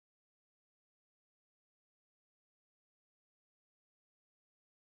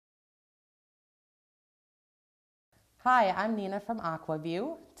Hi, I'm Nina from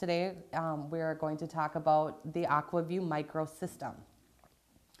Aqua-View. Today we are going to talk about the Aqua-View microsystem.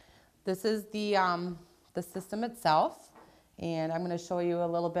 This is the system itself, and I'm going to show you a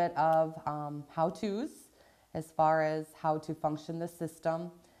little bit of how-tos as far as how to function the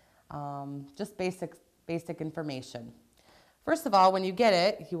system, just basic information. First of all, when you get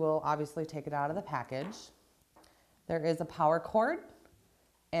it, you will obviously take it out of the package. There is a power cord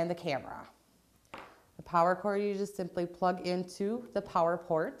and the camera. The power cord, you just simply plug into the power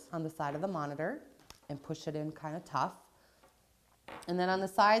port on the side of the monitor and push it in kind of tough. And then on the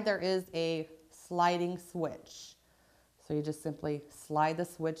side, there is a sliding switch. So you just simply slide the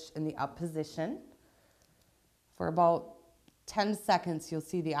switch in the up position. For about 10 seconds, you'll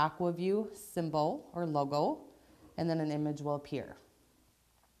see the Aqua-View symbol or logo, and then an image will appear.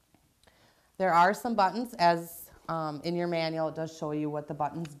 There are some buttons, as in your manual, it does show you what the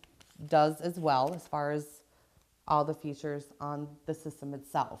buttons does as well, as far as all the features on the system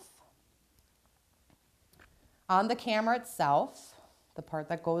itself. On the camera itself, the part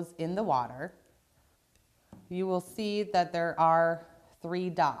that goes in the water, you will see that there are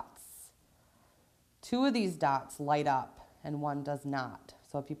 3 dots. 2 of these dots light up and 1 does not.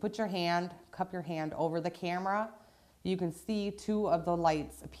 So if you put your hand, cup your hand over the camera, you can see 2 of the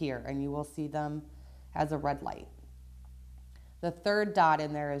lights appear, and you will see them as a red light. The 3rd dot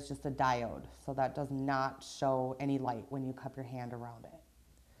in there is just a diode, so that does not show any light when you cup your hand around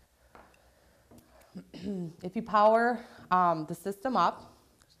it. If you power the system up,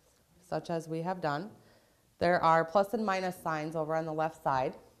 such as we have done, there are plus and minus signs over on the left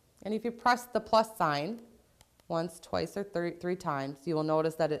side. And if you press the plus sign once, twice, or 3 times, you will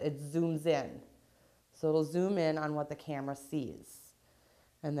notice that it zooms in. So it'll zoom in on what the camera sees.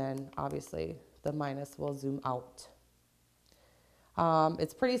 And then obviously the minus will zoom out.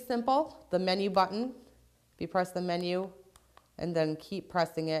 It's pretty simple. The menu button, if you press the menu and then keep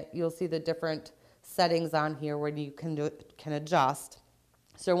pressing it, you'll see the different settings on here where you can adjust.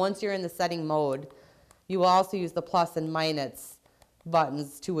 So once you're in the setting mode, you will also use the plus and minus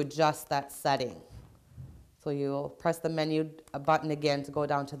buttons to adjust that setting. So you'll press the menu button again to go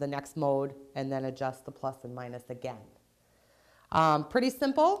down to the next mode and then adjust the plus and minus again. Pretty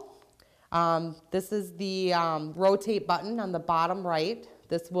simple. This is the rotate button on the bottom right.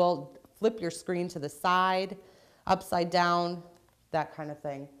 This will flip your screen to the side, upside down, that kind of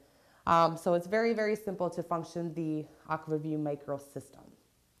thing. So it's very, very simple to function the Aqua-View micro system.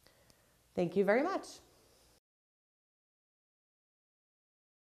 Thank you very much.